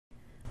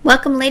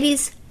Welcome,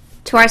 ladies,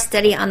 to our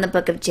study on the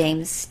book of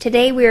James.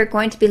 Today we are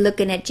going to be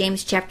looking at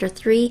James chapter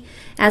 3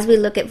 as we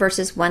look at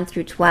verses 1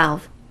 through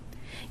 12.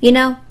 You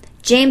know,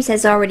 James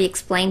has already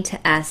explained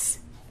to us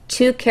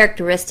two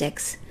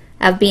characteristics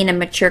of being a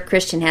mature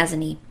Christian,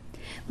 hasn't he?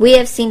 We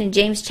have seen in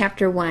James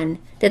chapter 1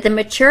 that the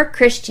mature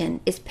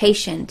Christian is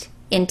patient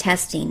in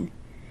testing.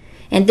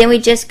 And then we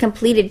just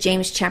completed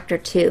James chapter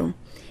 2.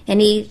 And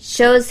he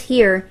shows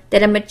here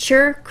that a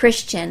mature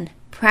Christian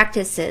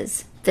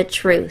practices the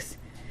truth.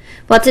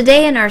 Well,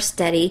 today in our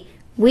study,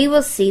 we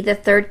will see the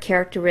third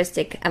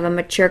characteristic of a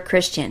mature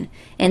Christian,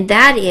 and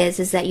that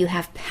is that you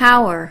have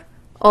power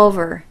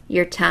over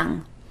your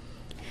tongue.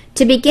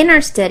 To begin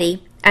our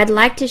study, I'd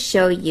like to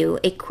show you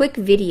a quick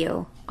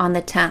video on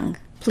the tongue.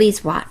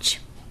 Please watch.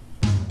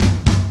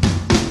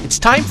 It's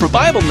time for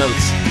Bible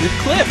Notes with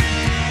Cliff.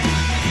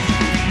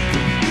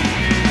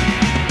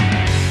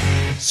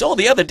 So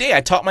the other day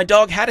I taught my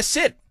dog how to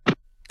sit.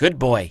 Good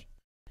boy.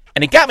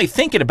 And it got me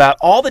thinking about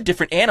all the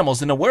different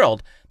animals in the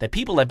world that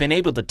people have been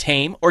able to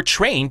tame or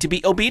train to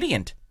be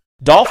obedient.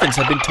 Dolphins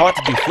have been taught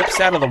to do flips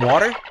out of the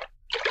water.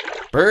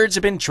 Birds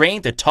have been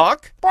trained to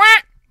talk.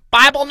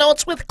 Bible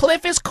Notes with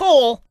Cliff is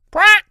cool.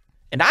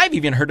 And I've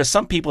even heard of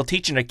some people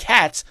teaching their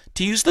cats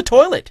to use the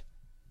toilet.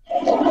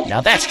 Now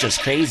that's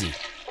just crazy.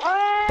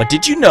 But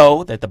did you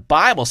know that the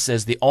Bible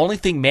says the only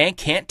thing man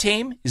can't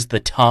tame is the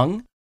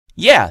tongue?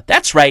 Yeah,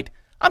 that's right.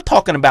 I'm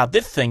talking about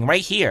this thing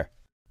right here.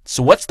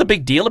 So what's the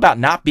big deal about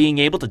not being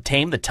able to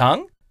tame the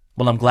tongue?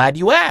 Well, I'm glad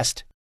you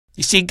asked.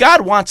 You see,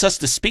 God wants us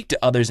to speak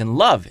to others in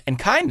love and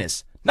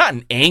kindness, not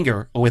in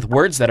anger or with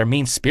words that are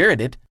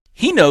mean-spirited.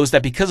 He knows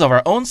that because of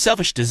our own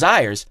selfish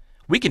desires,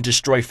 we can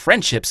destroy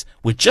friendships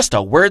with just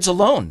our words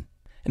alone.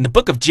 In the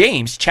book of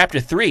James, chapter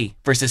 3,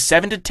 verses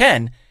 7 to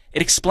 10,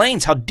 it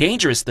explains how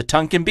dangerous the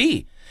tongue can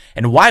be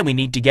and why we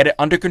need to get it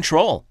under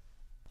control.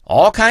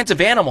 All kinds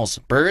of animals,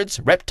 birds,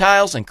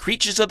 reptiles, and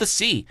creatures of the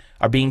sea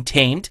are being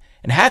tamed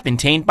and have been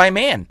tamed by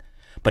man.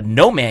 But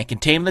no man can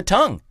tame the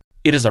tongue.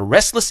 It is a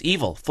restless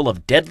evil full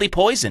of deadly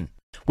poison.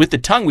 With the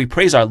tongue we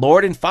praise our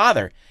Lord and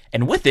Father,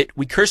 and with it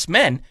we curse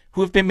men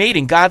who have been made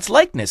in God's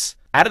likeness.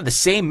 Out of the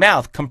same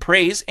mouth come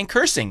praise and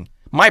cursing.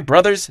 My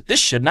brothers, this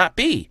should not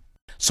be.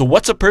 So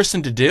what's a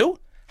person to do?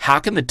 How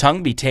can the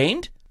tongue be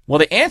tamed? Well,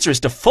 the answer is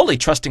to fully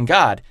trust in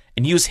God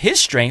and use His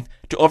strength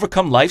to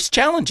overcome life's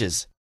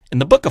challenges. In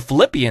the book of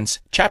Philippians,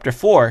 chapter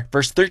 4,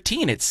 verse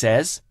 13, it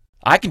says,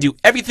 I can do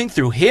everything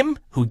through Him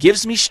who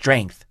gives me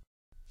strength.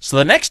 So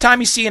the next time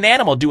you see an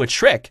animal do a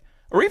trick,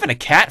 or even a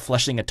cat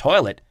flushing a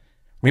toilet,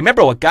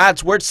 remember what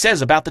God's Word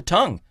says about the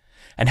tongue,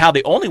 and how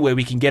the only way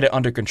we can get it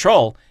under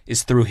control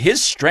is through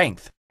His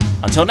strength.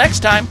 Until next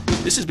time,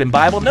 this has been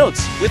Bible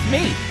Notes with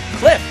me,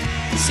 Cliff.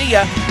 See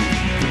ya.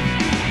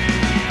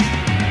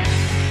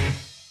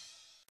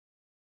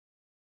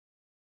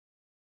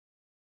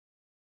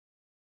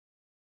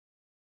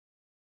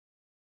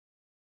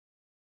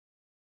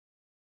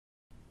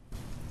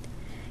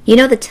 You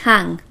know, the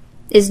tongue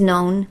is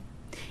known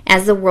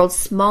as the world's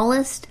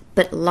smallest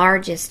but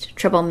largest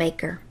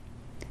troublemaker.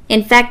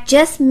 In fact,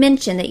 just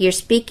mention that you're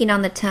speaking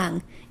on the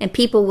tongue, and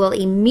people will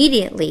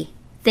immediately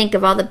think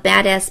of all the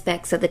bad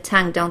aspects of the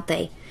tongue, don't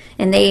they?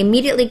 And they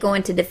immediately go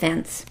into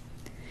defense.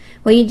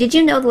 Well, did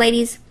you know,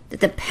 ladies,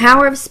 that the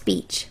power of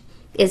speech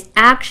is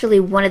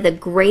actually one of the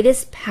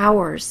greatest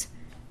powers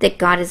that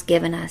God has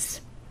given us?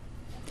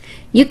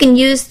 You can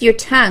use your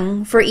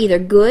tongue for either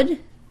good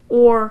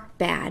or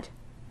bad.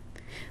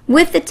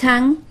 With the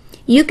tongue,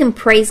 you can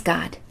praise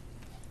God.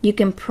 You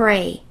can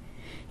pray.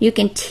 You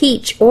can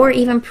teach or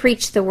even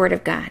preach the Word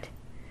of God.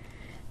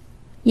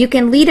 You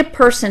can lead a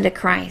person to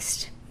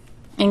Christ,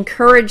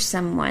 encourage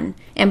someone,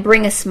 and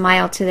bring a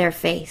smile to their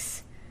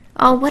face.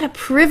 Oh, what a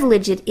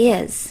privilege it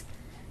is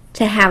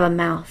to have a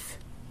mouth.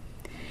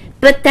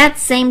 But that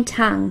same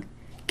tongue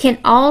can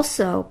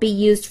also be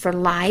used for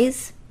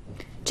lies,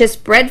 to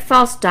spread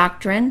false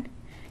doctrine,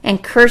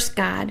 and curse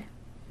God.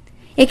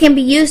 It can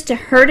be used to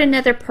hurt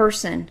another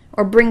person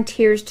or bring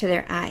tears to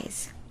their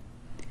eyes.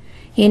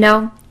 You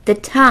know, the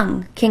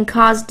tongue can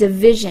cause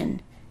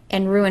division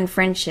and ruin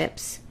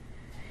friendships.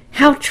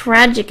 How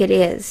tragic it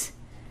is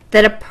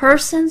that a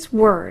person's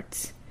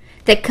words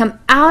that come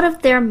out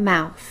of their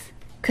mouth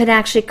could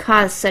actually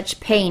cause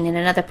such pain in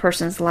another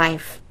person's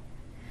life.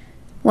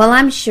 Well,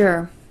 I'm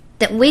sure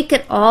that we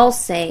could all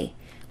say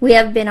we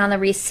have been on the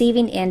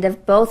receiving end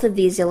of both of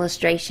these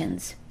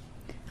illustrations.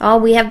 Oh,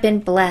 we have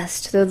been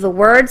blessed through the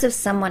words of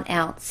someone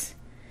else.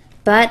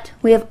 But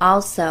we have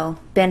also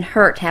been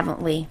hurt,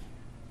 haven't we?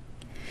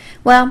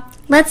 Well,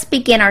 let's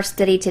begin our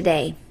study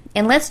today.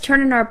 And let's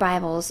turn in our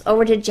Bibles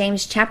over to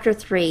James chapter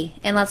 3,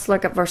 and let's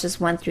look at verses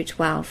 1 through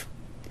 12.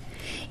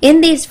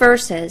 In these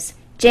verses,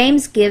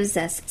 James gives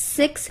us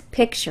 6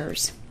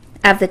 pictures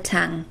of the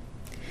tongue.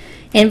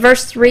 In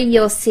verse 3,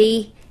 you'll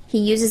see he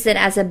uses it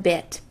as a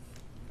bit.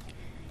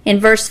 In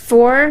verse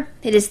 4,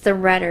 it is the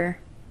rudder.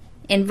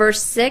 In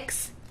verse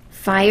 6,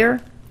 fire.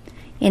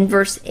 In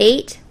verse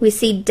 8, we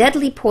see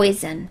deadly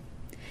poison.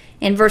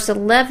 In verse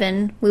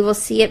 11, we will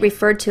see it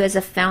referred to as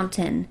a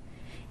fountain.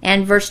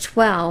 And verse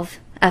 12,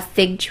 a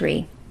fig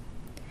tree.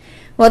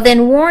 Well,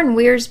 then Warren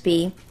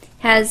Wiersbe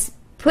has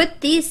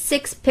put these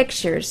 6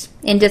 pictures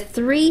into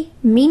 3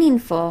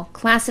 meaningful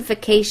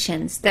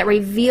classifications that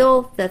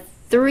reveal the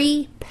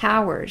 3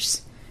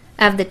 powers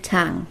of the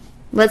tongue.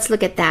 Let's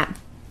look at that.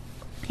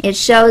 It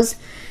shows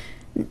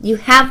you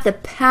have the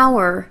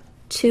power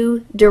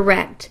to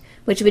direct,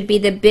 which would be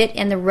the bit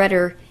and the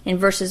rudder in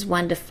verses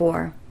 1 to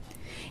 4.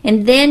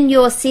 And then you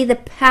will see the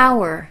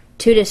power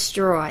to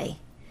destroy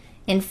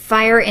in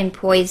fire and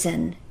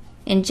poison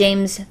in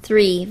James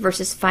 3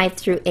 verses 5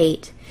 through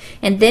 8.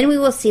 And then we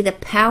will see the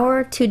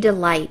power to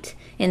delight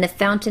in the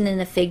fountain and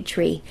the fig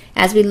tree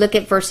as we look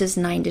at verses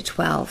 9 to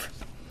 12.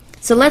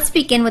 So let's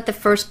begin with the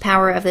first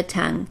power of the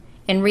tongue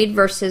and read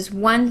verses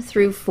 1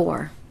 through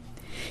 4.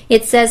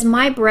 It says,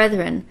 "My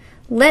brethren,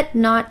 let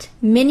not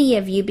many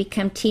of you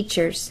become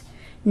teachers,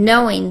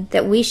 knowing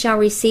that we shall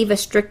receive a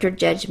stricter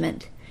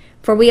judgment.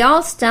 For we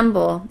all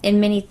stumble in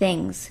many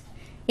things.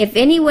 If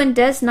anyone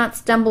does not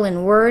stumble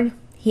in word,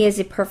 he is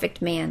a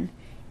perfect man,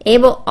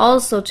 able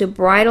also to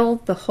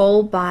bridle the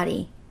whole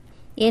body.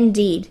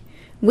 Indeed,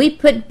 we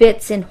put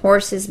bits in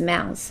horses'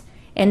 mouths,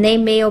 and they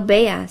may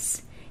obey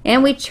us,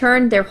 and we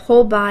turn their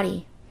whole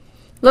body.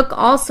 Look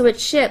also at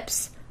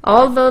ships.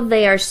 Although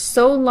they are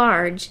so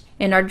large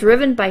and are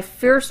driven by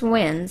fierce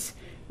winds,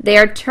 they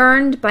are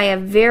turned by a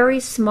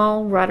very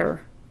small rudder,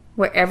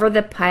 wherever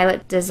the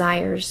pilot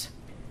desires."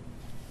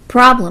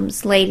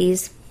 Problems,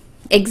 ladies,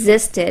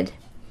 existed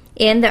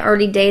in the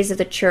early days of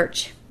the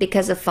church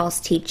because of false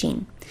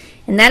teaching.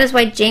 And that is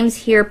why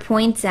James here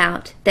points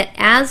out that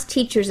as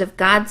teachers of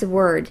God's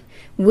Word,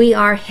 we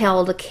are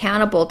held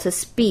accountable to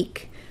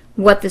speak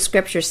what the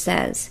Scripture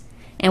says.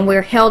 And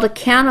we're held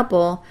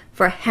accountable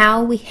for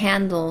how we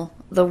handle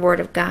the Word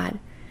of God.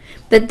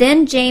 But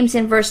then James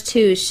in verse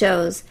 2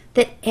 shows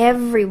that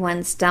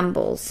everyone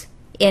stumbles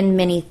in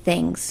many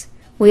things.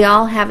 We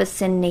all have a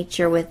sin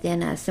nature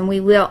within us, and we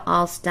will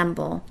all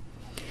stumble.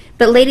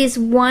 But ladies,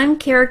 one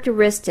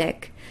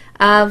characteristic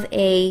of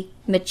a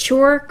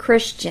mature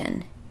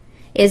Christian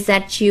is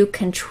that you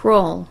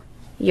control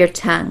your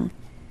tongue.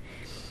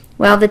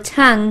 Well, the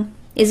tongue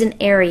is an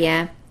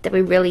area that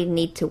we really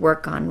need to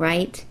work on,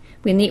 right?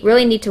 We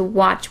really need to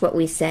watch what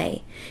we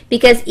say.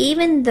 Because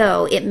even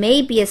though it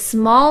may be a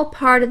small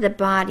part of the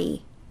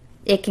body,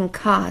 it can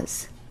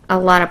cause a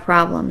lot of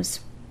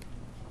problems.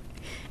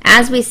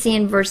 As we see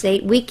in verse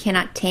 8, we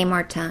cannot tame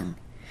our tongue.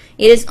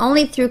 It is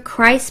only through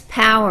Christ's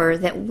power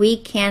that we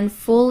can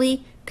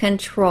fully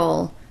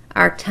control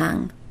our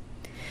tongue.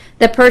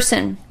 The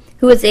person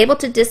who is able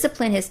to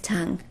discipline his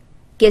tongue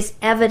gives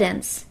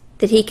evidence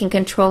that he can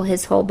control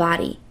his whole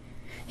body.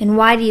 And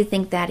why do you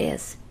think that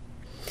is?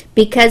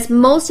 Because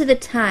most of the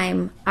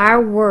time,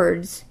 our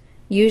words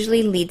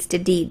usually leads to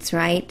deeds,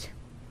 right?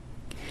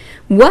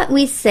 What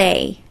we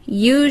say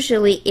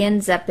usually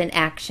ends up in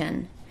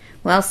action.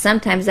 Well,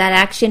 sometimes that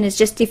action is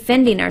just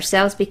defending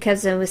ourselves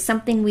because it was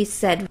something we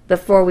said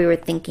before we were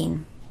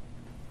thinking.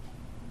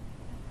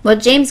 Well,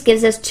 James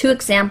gives us 2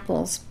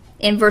 examples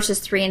in verses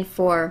 3 and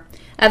 4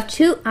 of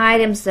 2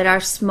 items that are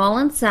small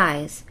in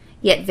size,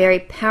 yet very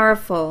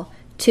powerful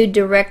to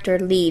direct or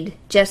lead,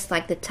 just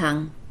like the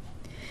tongue.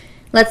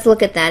 Let's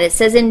look at that. It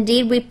says,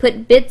 "Indeed, we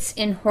put bits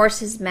in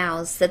horses'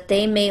 mouths, that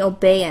they may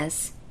obey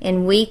us,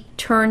 and we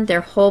turn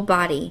their whole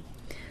body.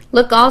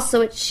 Look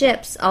also at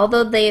ships.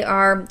 Although they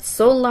are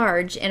so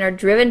large and are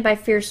driven by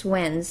fierce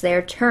winds, they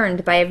are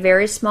turned by a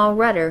very small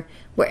rudder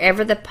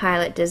wherever the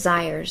pilot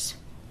desires."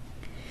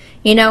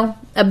 You know,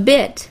 a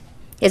bit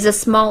is a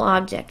small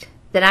object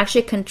that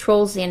actually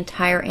controls the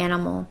entire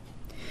animal.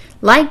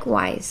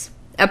 Likewise,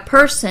 a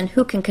person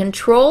who can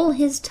control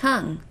his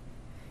tongue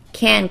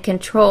can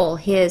control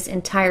his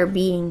entire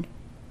being.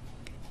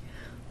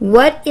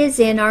 What is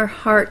in our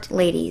heart,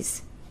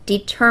 ladies,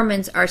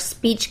 determines our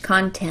speech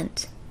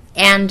content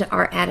and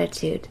our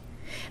attitude.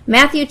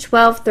 Matthew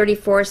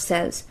 12:34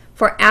 says,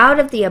 "For out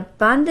of the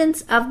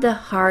abundance of the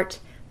heart,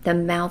 the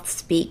mouth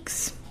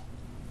speaks."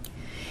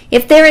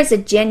 If there is a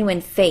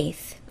genuine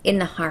faith in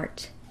the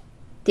heart,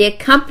 the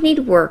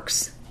accompanied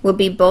works will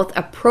be both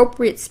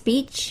appropriate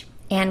speech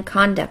and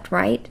conduct,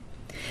 right?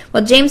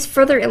 Well, James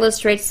further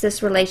illustrates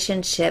this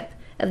relationship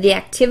of the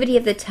activity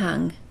of the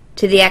tongue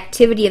to the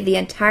activity of the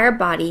entire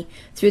body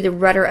through the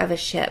rudder of a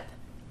ship.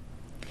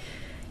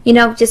 You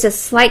know, just a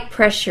slight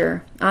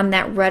pressure on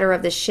that rudder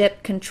of the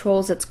ship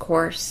controls its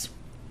course.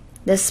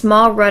 The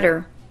small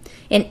rudder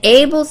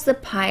enables the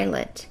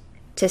pilot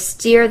to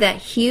steer that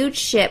huge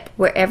ship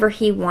wherever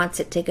he wants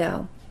it to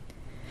go.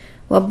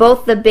 Well,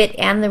 both the bit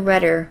and the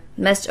rudder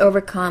must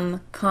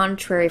overcome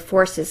contrary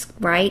forces,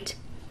 right?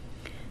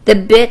 The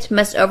bit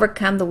must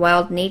overcome the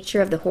wild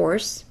nature of the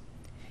horse,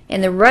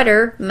 and the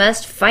rudder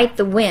must fight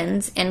the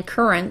winds and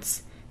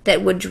currents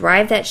that would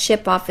drive that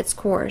ship off its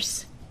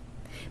course.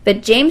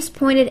 But James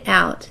pointed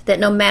out that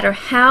no matter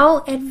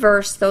how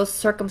adverse those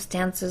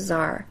circumstances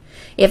are,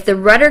 if the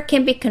rudder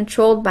can be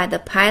controlled by the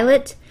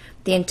pilot,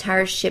 the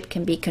entire ship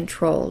can be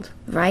controlled,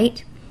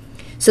 right?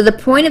 So the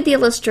point of the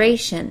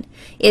illustration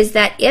is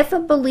that if a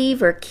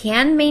believer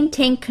can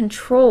maintain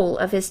control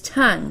of his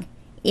tongue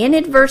in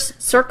adverse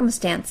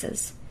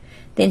circumstances,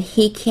 then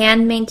he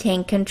can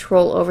maintain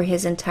control over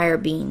his entire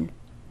being.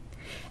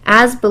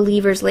 As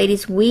believers,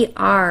 ladies, we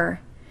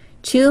are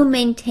to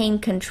maintain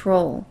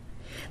control.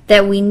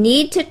 That we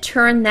need to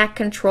turn that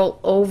control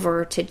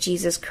over to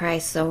Jesus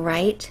Christ, though,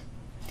 right?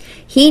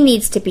 He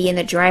needs to be in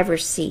the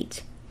driver's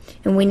seat.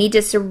 And we need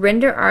to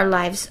surrender our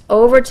lives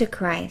over to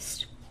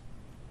Christ.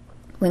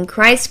 When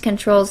Christ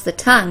controls the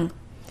tongue,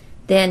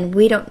 then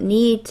we don't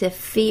need to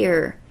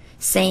fear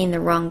saying the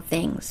wrong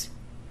things.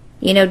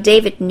 You know,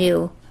 David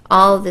knew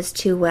all of this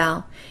too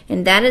well.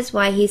 And that is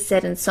why he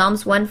said in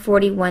Psalms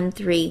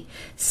 141:3,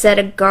 "Set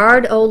a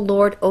guard, O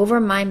Lord, over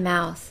my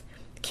mouth.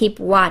 Keep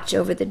watch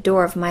over the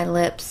door of my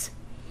lips."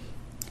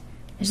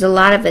 There's a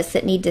lot of us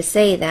that need to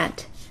say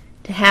that,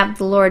 to have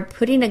the Lord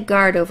putting a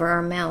guard over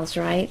our mouths,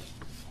 right?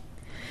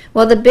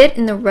 Well, the bit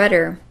and the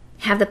rudder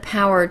have the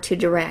power to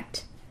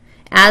direct,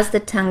 as the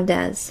tongue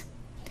does.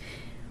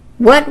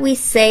 What we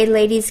say,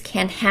 ladies,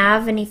 can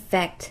have an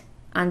effect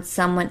on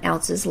someone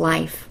else's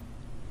life.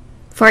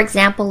 For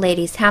example,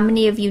 ladies, how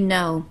many of you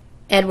know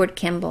Edward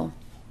Kimball?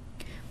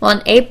 Well,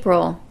 in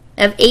April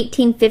of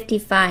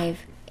 1855,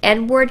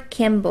 Edward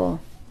Kimball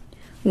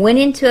went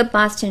into a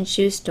Boston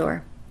shoe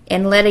store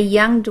and led a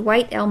young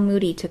Dwight L.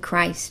 Moody to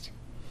Christ.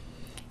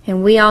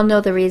 And we all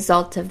know the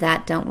result of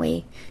that, don't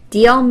we?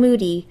 D.L.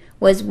 Moody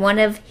was one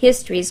of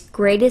history's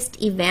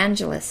greatest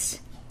evangelists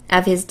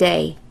of his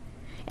day,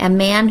 a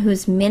man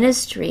whose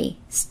ministry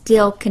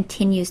still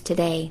continues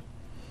today.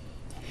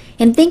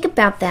 And think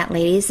about that,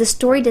 ladies. The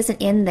story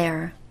doesn't end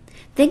there.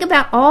 Think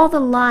about all the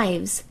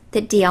lives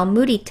that D.L.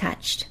 Moody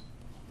touched.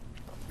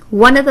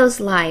 One of those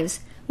lives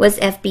was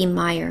F.B.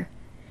 Meyer.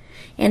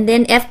 And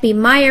then F.B.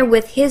 Meyer,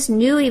 with his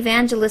new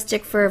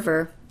evangelistic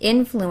fervor,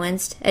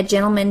 influenced a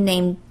gentleman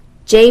named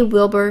J.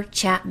 Wilbur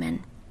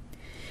Chapman.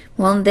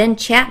 Well, and then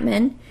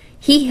Chapman,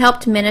 he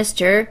helped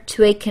minister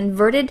to a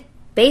converted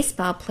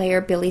baseball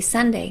player, Billy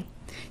Sunday.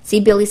 See,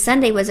 Billy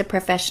Sunday was a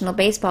professional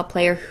baseball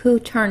player who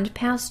turned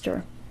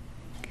pastor.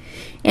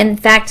 In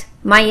fact,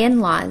 my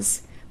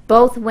in-laws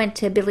both went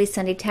to Billy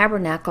Sunday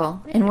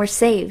Tabernacle and were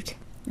saved.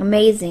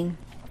 Amazing.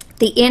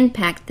 The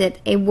impact that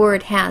a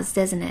word has,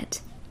 doesn't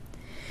it?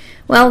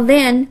 Well,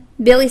 then,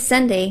 Billy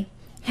Sunday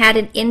had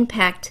an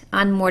impact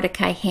on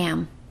Mordecai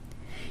Ham.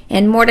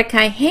 And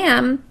Mordecai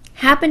Ham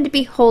happened to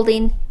be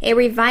holding a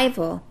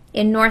revival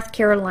in North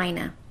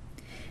Carolina,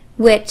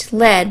 which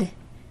led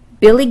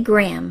Billy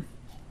Graham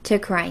to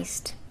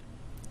Christ.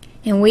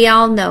 And we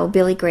all know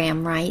Billy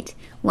Graham, right?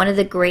 One of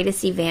the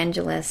greatest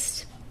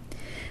evangelists.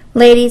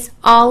 Ladies,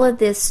 all of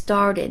this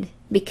started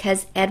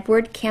because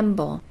Edward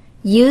Kimball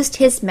used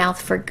his mouth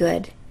for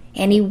good,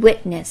 and he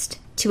witnessed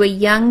to a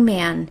young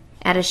man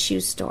at a shoe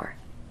store.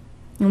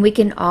 And we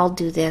can all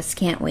do this,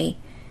 can't we?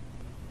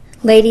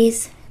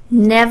 Ladies,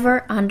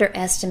 never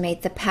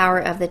underestimate the power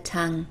of the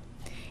tongue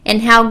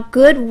and how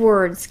good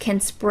words can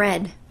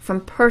spread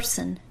from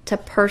person to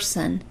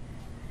person.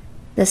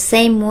 The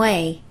same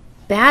way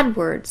bad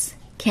words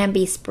can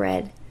be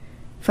spread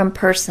from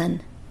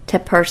person to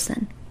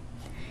person.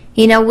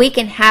 You know, we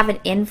can have an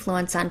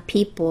influence on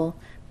people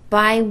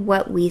by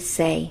what we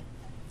say.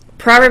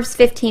 Proverbs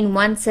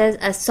 15:1 says,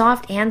 "A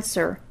soft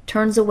answer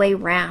turns away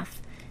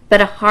wrath,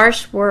 but a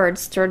harsh word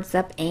stirs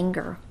up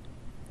anger."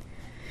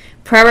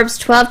 Proverbs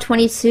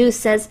 12:22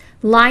 says,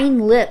 "Lying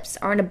lips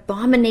are an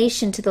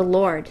abomination to the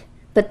Lord,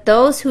 but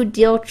those who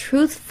deal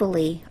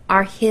truthfully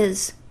are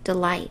his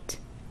delight."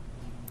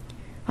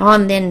 Oh,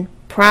 and then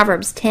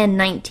Proverbs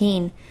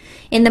 10:19,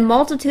 "In the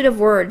multitude of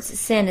words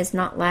sin is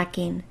not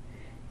lacking,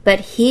 but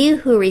he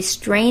who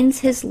restrains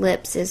his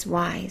lips is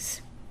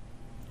wise."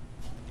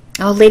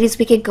 Oh, ladies,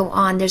 we could go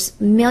on. There's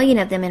a million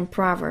of them in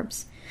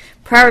Proverbs.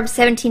 Proverbs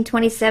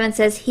 17:27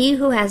 says, "He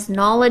who has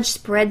knowledge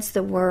spreads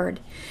the word,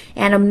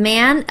 and a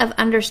man of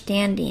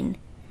understanding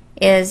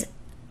is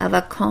of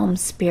a calm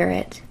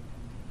spirit."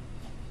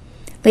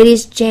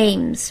 Ladies,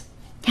 James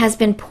has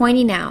been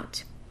pointing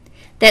out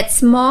that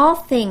small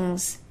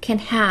things can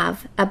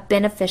have a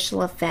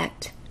beneficial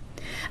effect.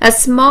 A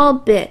small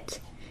bit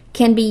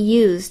can be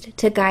used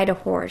to guide a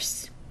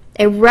horse.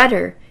 A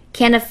rudder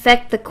can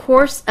affect the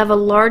course of a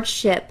large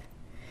ship.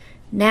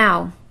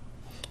 Now,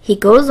 he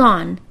goes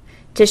on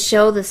to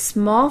show the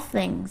small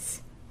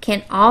things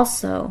can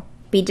also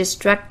be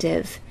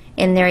destructive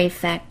in their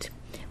effect,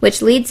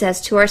 which leads us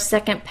to our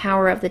second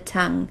power of the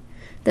tongue,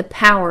 the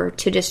power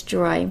to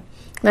destroy.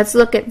 Let's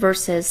look at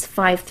verses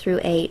 5 through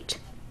 8.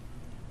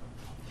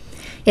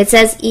 It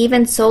says,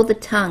 "Even so the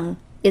tongue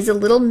is a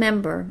little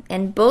member,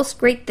 and boasts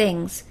great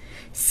things.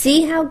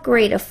 See how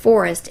great a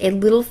forest a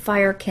little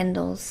fire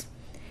kindles.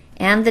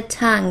 And the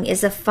tongue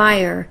is a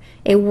fire,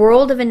 a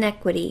world of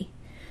iniquity.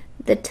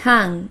 The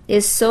tongue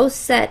is so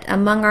set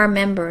among our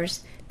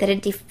members that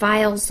it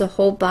defiles the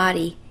whole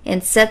body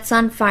and sets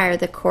on fire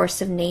the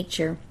course of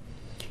nature.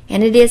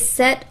 And it is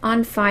set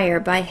on fire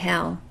by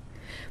hell.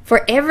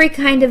 For every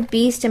kind of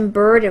beast and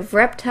bird, of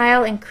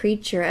reptile and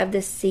creature of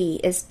the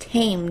sea is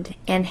tamed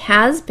and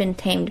has been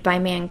tamed by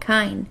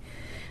mankind.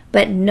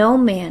 But no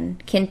man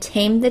can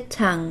tame the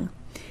tongue.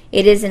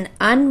 It is an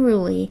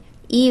unruly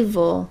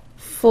evil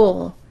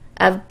full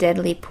of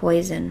deadly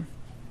poison."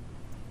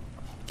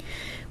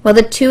 Well,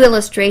 the two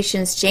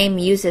illustrations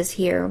James uses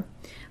here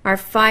are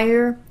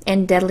fire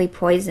and deadly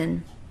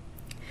poison.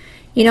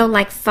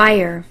 Like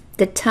fire,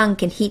 the tongue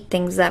can heat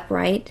things up,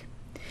 right?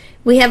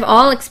 We have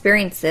all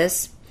experienced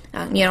this.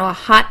 A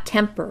hot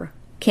temper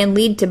can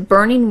lead to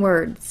burning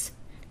words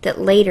that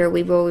later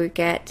we will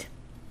regret.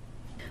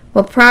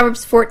 Well,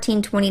 Proverbs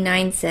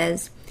 14:29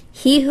 says,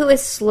 "He who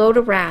is slow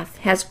to wrath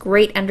has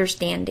great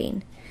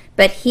understanding,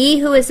 but he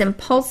who is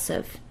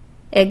impulsive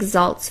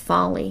exalts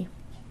folly."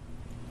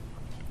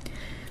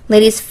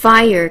 Ladies,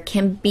 fire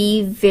can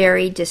be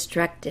very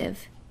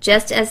destructive,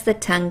 just as the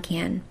tongue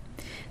can.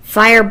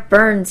 Fire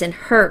burns and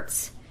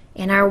hurts,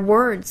 and our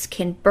words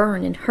can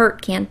burn and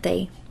hurt, can't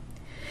they?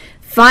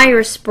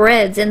 Fire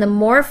spreads, and the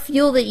more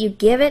fuel that you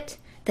give it,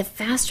 the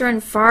faster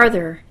and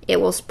farther it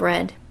will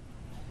spread.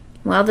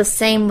 Well, the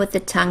same with the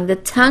tongue. The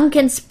tongue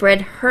can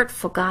spread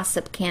hurtful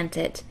gossip, can't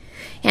it?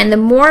 And the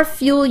more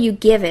fuel you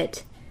give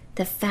it,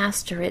 the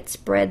faster it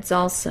spreads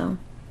also.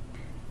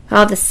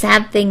 Oh, the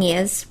sad thing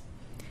is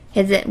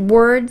that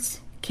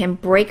words can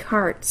break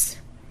hearts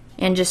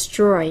and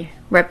destroy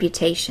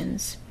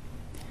reputations.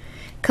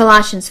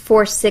 Colossians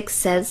 4:6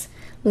 says,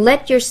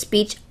 "Let your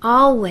speech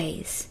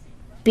always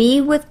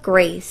be with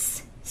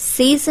grace,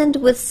 seasoned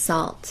with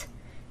salt,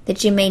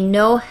 that you may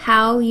know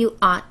how you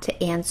ought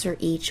to answer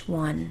each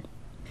one."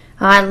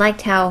 Oh, I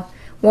liked how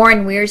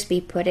Warren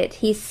Wiersbe put it.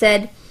 He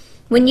said,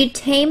 "When you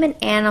tame an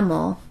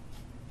animal,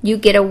 you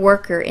get a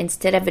worker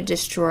instead of a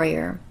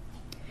destroyer.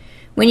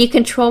 When you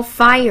control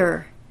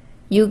fire,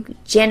 you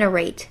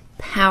generate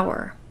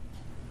power."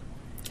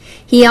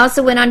 He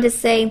also went on to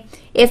say,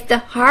 "If the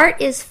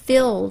heart is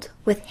filled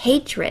with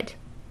hatred,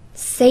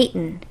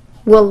 Satan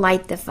will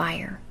light the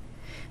fire.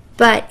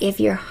 But if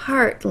your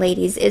heart,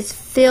 ladies, is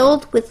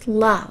filled with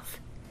love,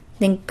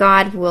 then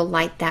God will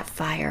light that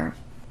fire."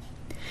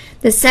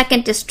 The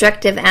second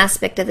destructive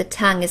aspect of the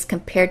tongue is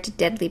compared to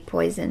deadly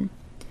poison.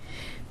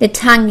 The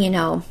tongue,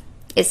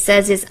 it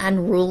says is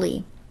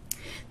unruly.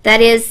 That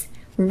is,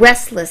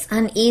 restless,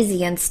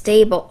 uneasy,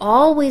 unstable,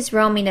 always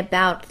roaming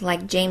about,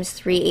 like James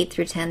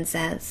 3:8-10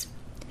 says.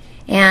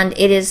 And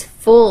it is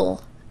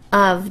full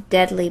of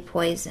deadly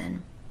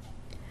poison.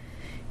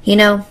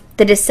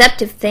 The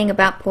deceptive thing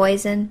about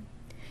poison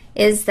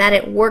is that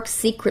it works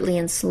secretly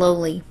and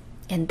slowly,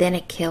 and then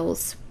it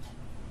kills.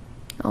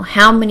 Oh,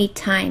 how many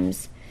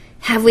times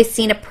have we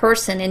seen a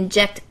person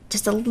inject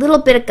just a little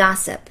bit of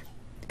gossip,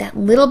 that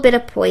little bit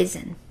of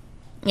poison,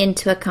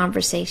 into a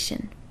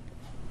conversation,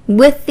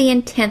 with the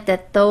intent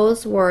that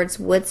those words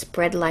would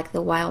spread like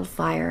the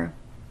wildfire?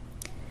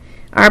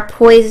 Our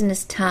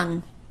poisonous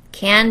tongue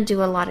can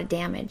do a lot of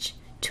damage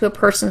to a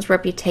person's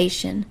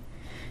reputation,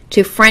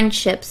 to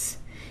friendships.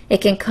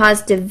 It can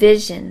cause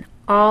division,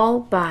 all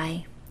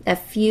by a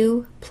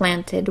few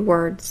planted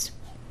words.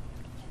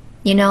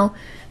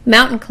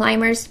 Mountain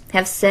climbers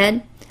have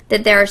said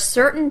that there are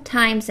certain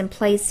times and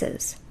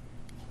places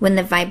when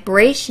the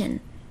vibration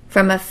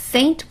from a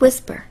faint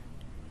whisper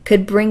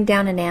could bring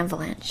down an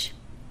avalanche.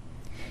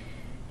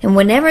 And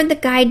whenever the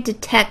guide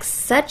detects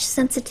such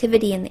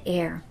sensitivity in the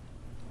air,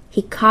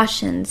 he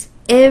cautions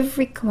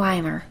every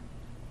climber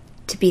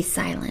to be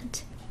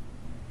silent.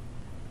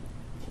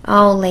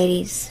 Oh,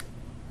 ladies,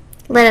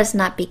 let us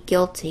not be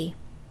guilty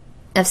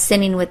of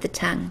sinning with the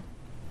tongue.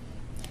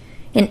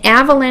 An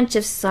avalanche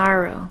of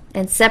sorrow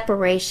and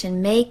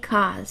separation may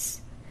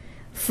cause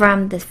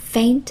from the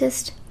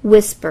faintest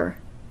whisper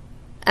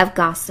of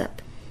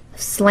gossip,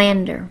 of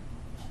slander,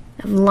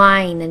 of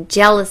lying and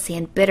jealousy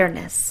and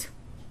bitterness.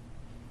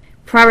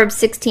 Proverbs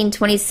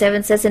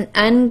 16:27 says, "An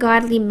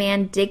ungodly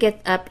man diggeth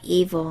up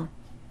evil,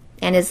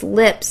 and his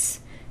lips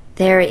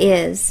there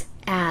is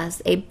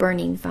as a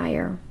burning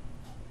fire."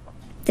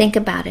 Think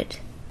about it.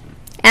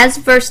 As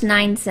verse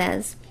 9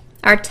 says,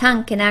 our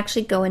tongue can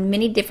actually go in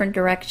many different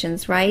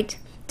directions, right?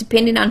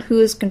 Depending on who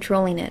is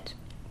controlling it.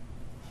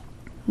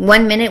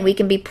 One minute we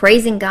can be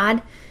praising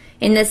God.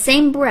 In the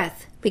same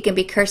breath, we can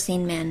be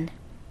cursing men.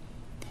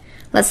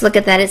 Let's look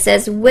at that. It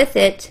says, "With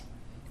it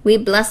we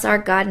bless our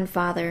God and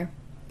Father,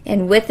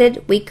 and with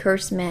it we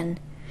curse men,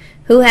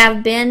 who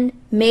have been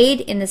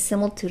made in the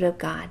similitude of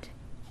God."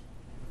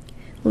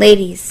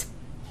 Ladies,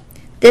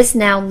 this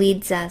now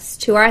leads us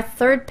to our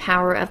third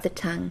power of the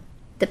tongue,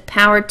 the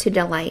power to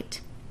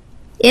delight.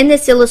 In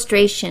this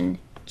illustration,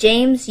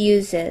 James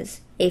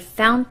uses a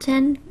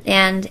fountain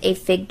and a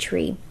fig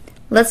tree.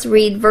 Let's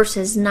read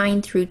verses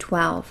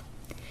 9-12.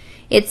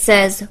 It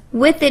says,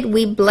 "With it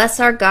we bless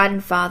our God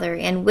and Father,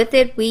 and with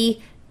it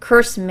we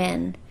curse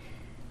men,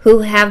 who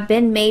have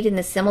been made in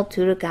the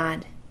similitude of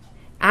God.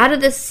 Out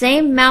of the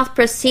same mouth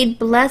proceed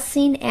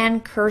blessing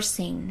and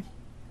cursing.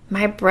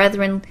 My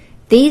brethren,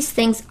 these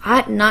things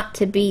ought not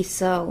to be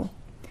so.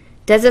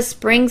 Does a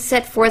spring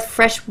set forth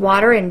fresh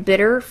water and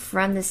bitter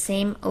from the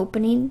same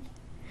opening?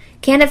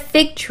 Can a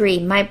fig tree,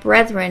 my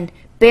brethren,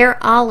 bear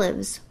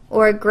olives,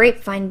 or a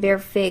grapevine bear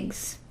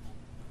figs?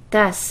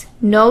 Thus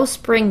no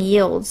spring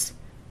yields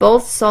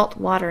both salt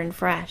water and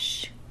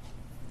fresh."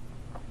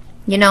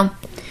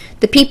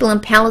 The people in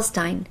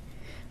Palestine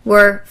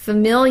were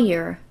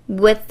familiar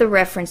with the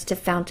reference to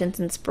fountains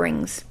and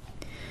springs.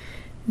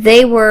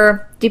 They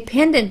were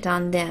dependent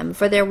on them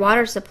for their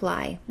water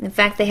supply. In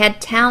fact, they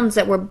had towns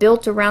that were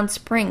built around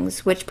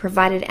springs which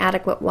provided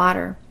adequate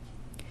water.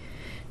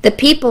 The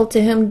people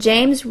to whom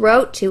James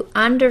wrote to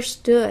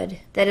understood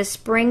that a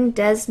spring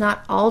does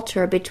not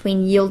alter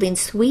between yielding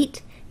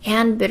sweet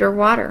and bitter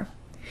water.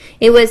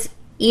 It was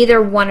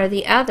either one or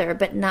the other,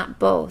 but not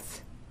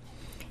both.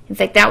 In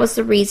fact, that was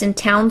the reason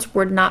towns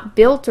were not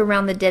built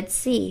around the Dead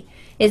Sea,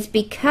 is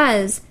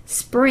because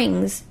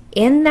springs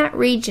in that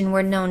region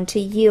were known to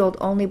yield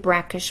only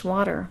brackish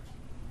water.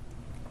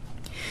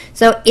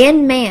 So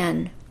in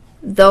man,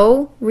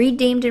 though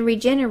redeemed and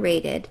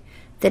regenerated,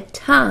 the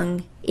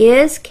tongue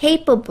is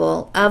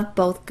capable of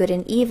both good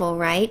and evil,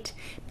 right?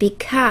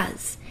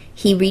 Because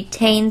he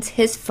retains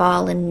his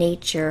fallen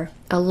nature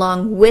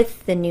along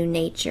with the new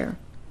nature.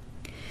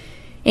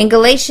 In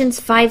Galatians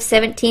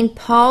 5:17,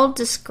 Paul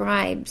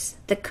describes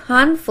the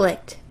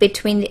conflict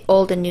between the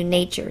old and new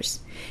natures.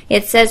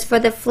 It says, "For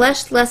the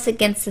flesh lusts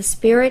against the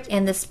spirit,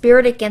 and the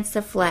spirit against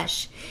the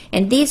flesh.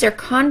 And these are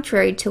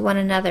contrary to one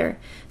another,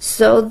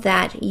 so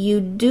that you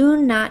do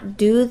not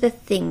do the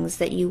things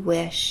that you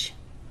wish."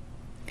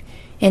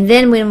 And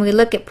then when we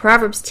look at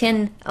Proverbs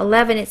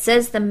 10:11, it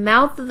says, "The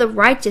mouth of the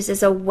righteous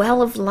is a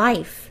well of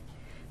life,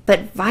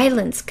 but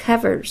violence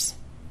covers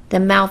the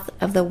mouth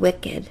of the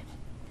wicked."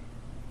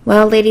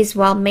 Well, ladies,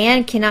 while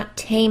man cannot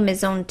tame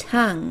his own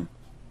tongue,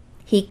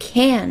 he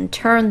can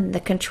turn the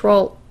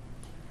control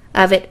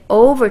of it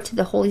over to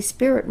the Holy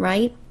Spirit,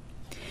 right?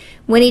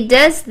 When he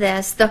does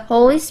this, the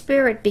Holy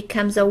Spirit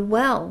becomes a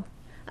well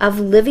of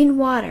living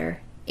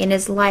water in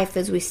his life,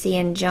 as we see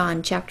in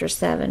John chapter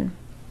 7.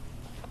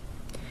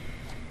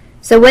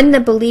 So when the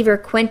believer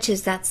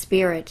quenches that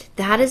spirit,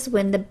 that is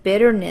when the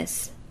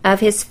bitterness of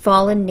his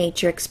fallen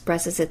nature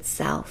expresses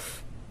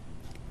itself.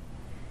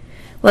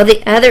 Well,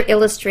 the other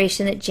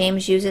illustration that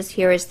James uses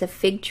here is the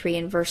fig tree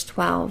in verse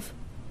 12.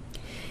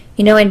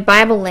 You know, in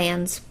Bible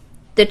lands,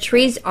 the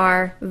trees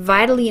are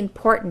vitally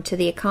important to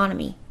the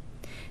economy.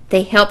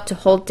 They helped to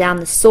hold down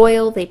the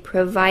soil, they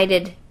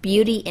provided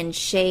beauty and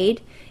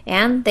shade,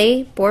 and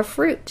they bore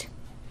fruit.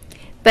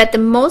 But the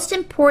most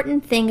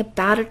important thing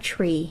about a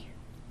tree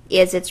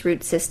is its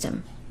root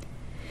system.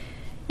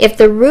 If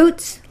the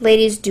roots,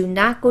 ladies, do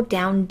not go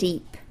down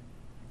deep,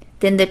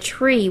 then the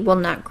tree will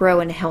not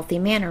grow in a healthy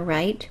manner,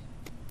 right?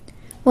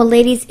 Well,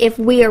 ladies, if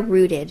we are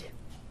rooted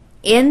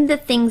in the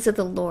things of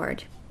the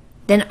Lord,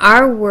 then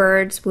our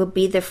words will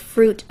be the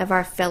fruit of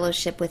our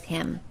fellowship with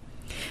Him.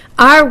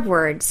 Our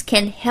words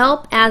can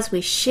help as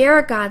we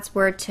share God's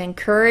word to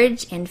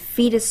encourage and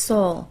feed a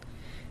soul,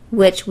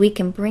 which we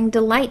can bring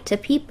delight to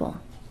people.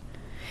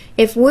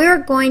 If we're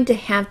going to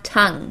have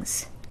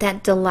tongues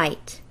that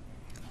delight,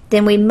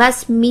 then we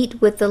must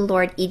meet with the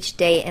Lord each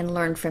day and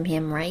learn from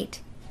Him, right?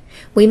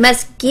 We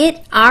must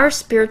get our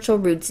spiritual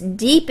roots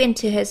deep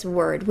into His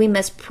Word. We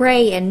must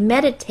pray and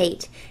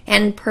meditate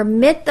and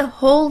permit the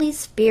Holy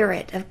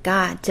Spirit of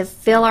God to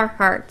fill our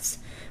hearts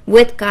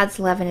with God's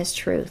love and His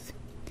truth.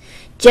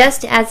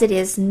 Just as it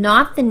is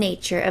not the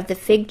nature of the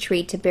fig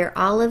tree to bear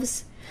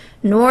olives,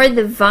 nor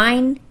the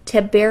vine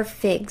to bear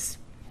figs.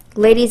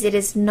 Ladies, it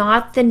is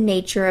not the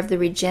nature of the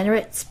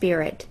regenerate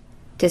spirit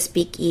to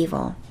speak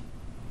evil.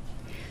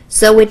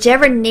 So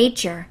whichever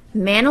nature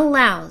man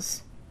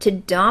allows to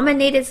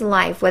dominate his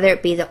life, whether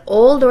it be the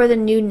old or the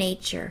new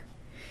nature,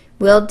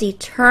 will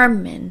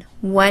determine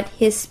what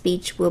his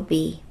speech will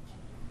be.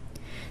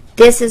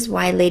 This is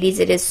why, ladies,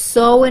 it is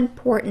so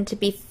important to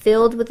be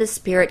filled with the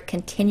Spirit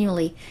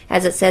continually,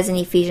 as it says in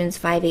Ephesians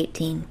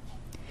 5:18.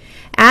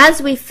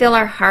 As we fill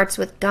our hearts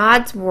with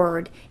God's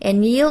Word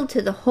and yield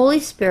to the Holy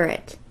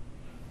Spirit,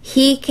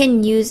 He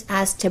can use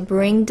us to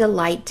bring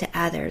delight to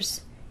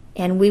others,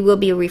 and we will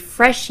be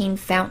refreshing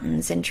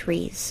fountains and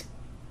trees.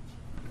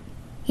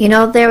 You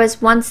know, there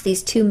was once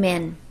these two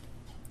men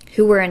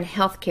who were in a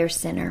healthcare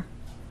center.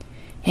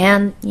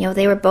 And,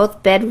 they were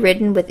both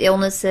bedridden with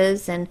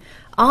illnesses, and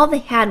all they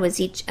had was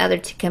each other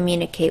to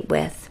communicate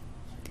with.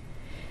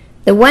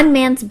 The one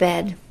man's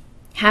bed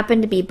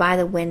happened to be by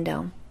the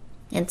window,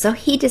 and so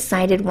he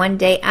decided one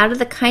day, out of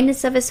the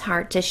kindness of his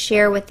heart, to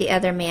share with the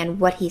other man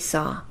what he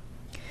saw.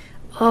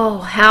 Oh,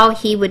 how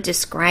he would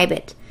describe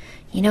it.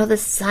 The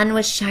sun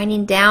was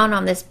shining down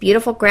on this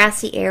beautiful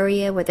grassy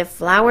area where the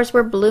flowers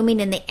were blooming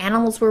and the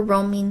animals were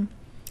roaming.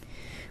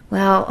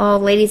 Well, oh,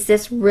 ladies,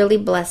 this really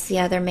blessed the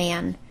other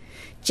man.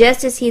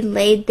 Just as he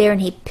laid there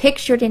and he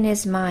pictured in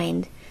his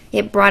mind,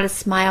 it brought a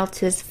smile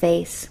to his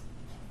face.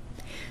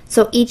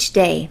 So each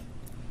day,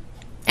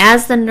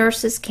 as the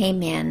nurses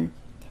came in,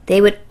 they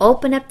would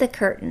open up the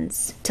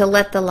curtains to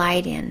let the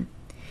light in.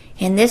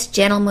 And this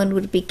gentleman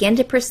would begin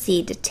to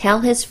proceed to tell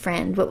his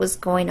friend what was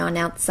going on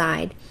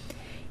outside.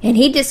 And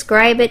he'd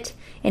describe it,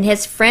 and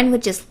his friend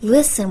would just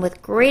listen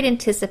with great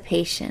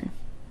anticipation.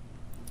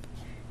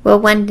 Well,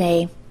 one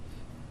day,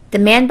 the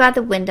man by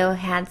the window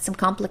had some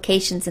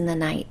complications in the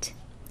night,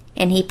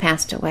 and he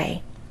passed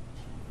away.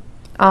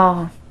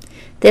 Oh,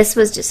 this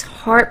was just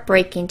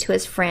heartbreaking to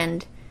his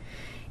friend.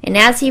 And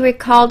as he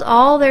recalled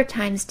all their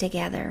times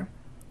together,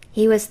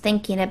 He was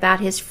thinking about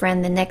his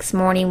friend the next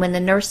morning when the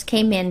nurse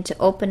came in to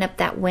open up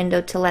that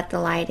window to let the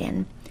light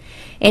in.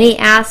 And he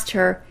asked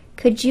her,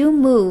 "Could you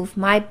move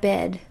my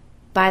bed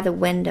by the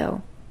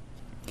window?"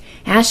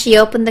 As she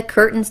opened the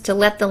curtains to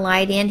let the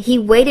light in, he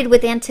waited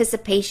with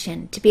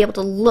anticipation to be able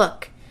to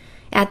look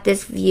at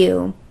this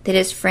view that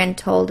his friend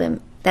told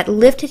him that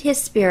lifted his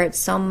spirits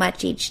so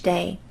much each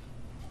day.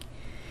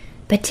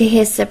 But to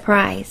his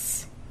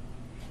surprise,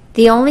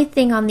 the only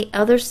thing on the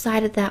other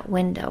side of that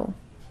window,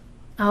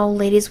 oh,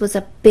 ladies, was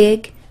a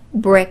big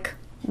brick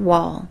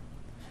wall.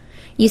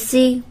 You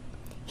see,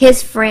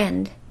 his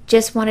friend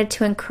just wanted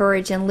to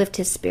encourage and lift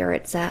his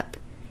spirits up.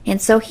 And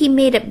so he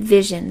made up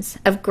visions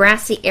of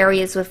grassy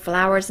areas with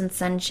flowers and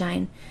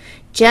sunshine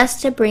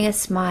just to bring a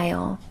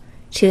smile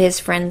to his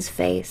friend's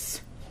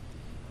face.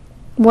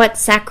 What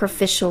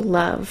sacrificial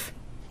love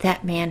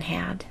that man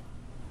had.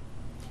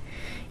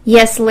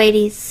 Yes,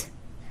 ladies,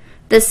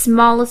 the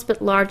smallest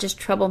but largest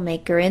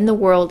troublemaker in the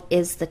world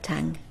is the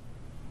tongue.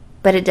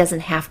 But it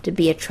doesn't have to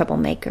be a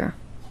troublemaker.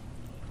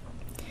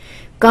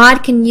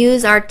 God can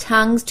use our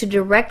tongues to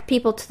direct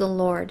people to the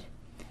Lord,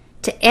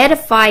 to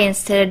edify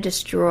instead of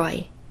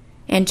destroy,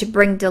 and to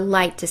bring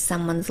delight to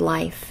someone's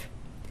life.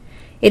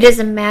 It is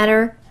a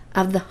matter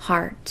of the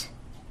heart.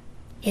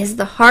 Is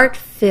the heart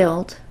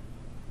filled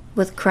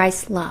with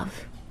Christ's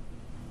love?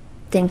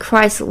 Then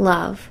Christ's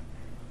love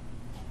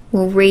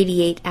will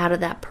radiate out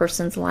of that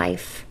person's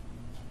life.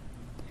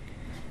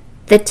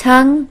 The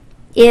tongue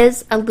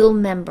is a little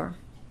member,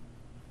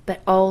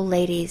 but oh,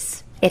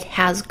 ladies, it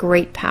has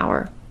great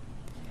power.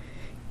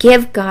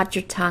 Give God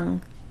your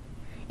tongue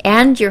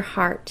and your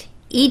heart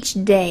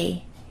each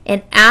day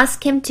and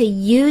ask Him to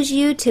use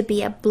you to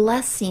be a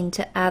blessing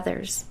to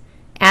others,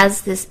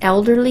 as this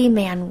elderly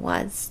man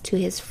was to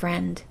his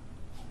friend.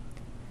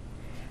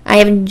 I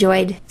have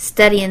enjoyed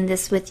studying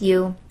this with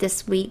you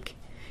this week,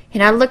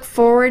 and I look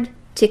forward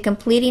to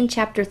completing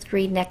chapter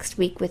 3 next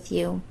week with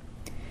you.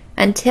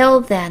 Until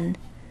then,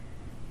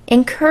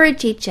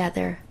 encourage each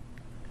other.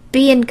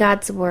 Be in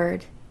God's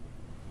Word.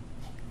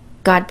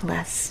 God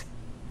bless.